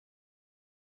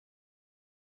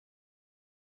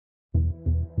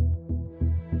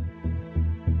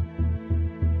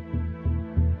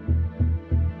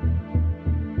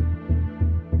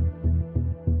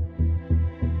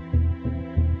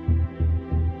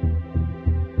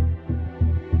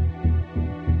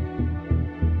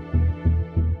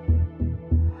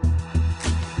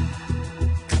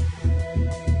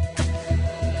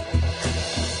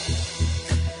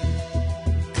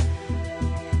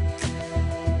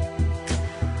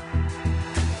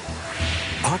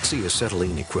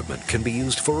Oxy-Acetylene equipment can be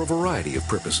used for a variety of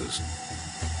purposes.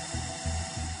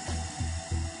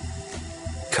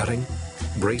 Cutting,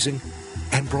 brazing,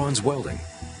 and bronze welding.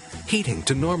 Heating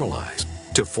to normalize,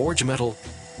 to forge metal,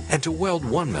 and to weld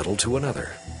one metal to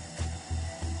another.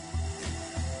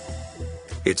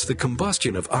 It's the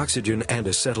combustion of oxygen and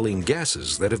acetylene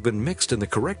gases that have been mixed in the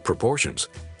correct proportions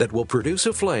that will produce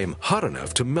a flame hot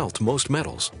enough to melt most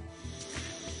metals.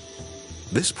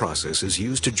 This process is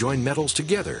used to join metals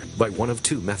together by one of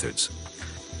two methods.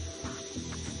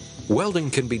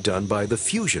 Welding can be done by the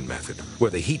fusion method,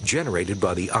 where the heat generated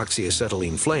by the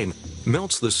oxyacetylene flame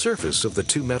melts the surface of the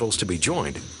two metals to be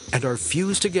joined and are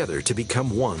fused together to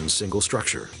become one single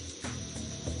structure.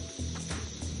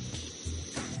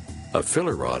 A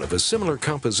filler rod of a similar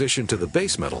composition to the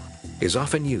base metal is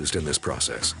often used in this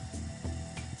process.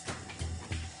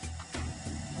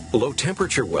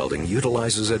 Low-temperature welding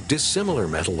utilizes a dissimilar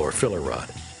metal or filler rod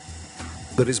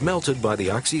that is melted by the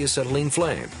oxyacetylene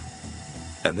flame,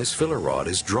 and this filler rod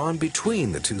is drawn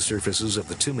between the two surfaces of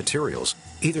the two materials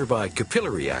either by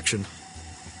capillary action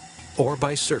or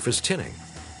by surface tinning,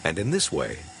 and in this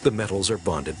way the metals are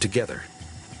bonded together.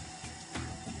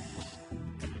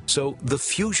 So the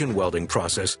fusion welding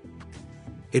process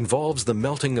involves the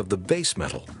melting of the base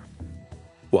metal,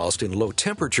 whilst in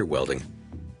low-temperature welding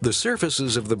the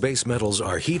surfaces of the base metals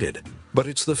are heated, but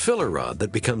it's the filler rod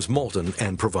that becomes molten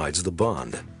and provides the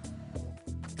bond.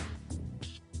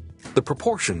 The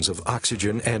proportions of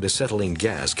oxygen and acetylene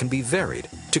gas can be varied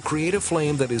to create a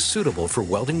flame that is suitable for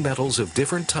welding metals of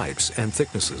different types and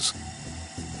thicknesses.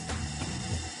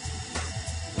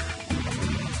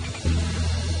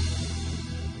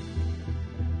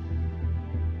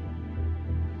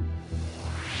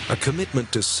 A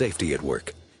commitment to safety at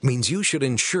work means you should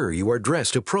ensure you are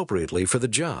dressed appropriately for the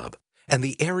job, and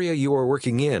the area you are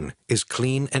working in is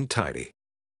clean and tidy,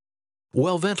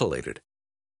 well ventilated,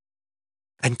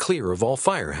 and clear of all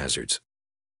fire hazards.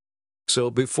 So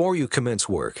before you commence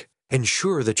work,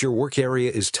 ensure that your work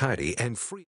area is tidy and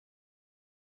free.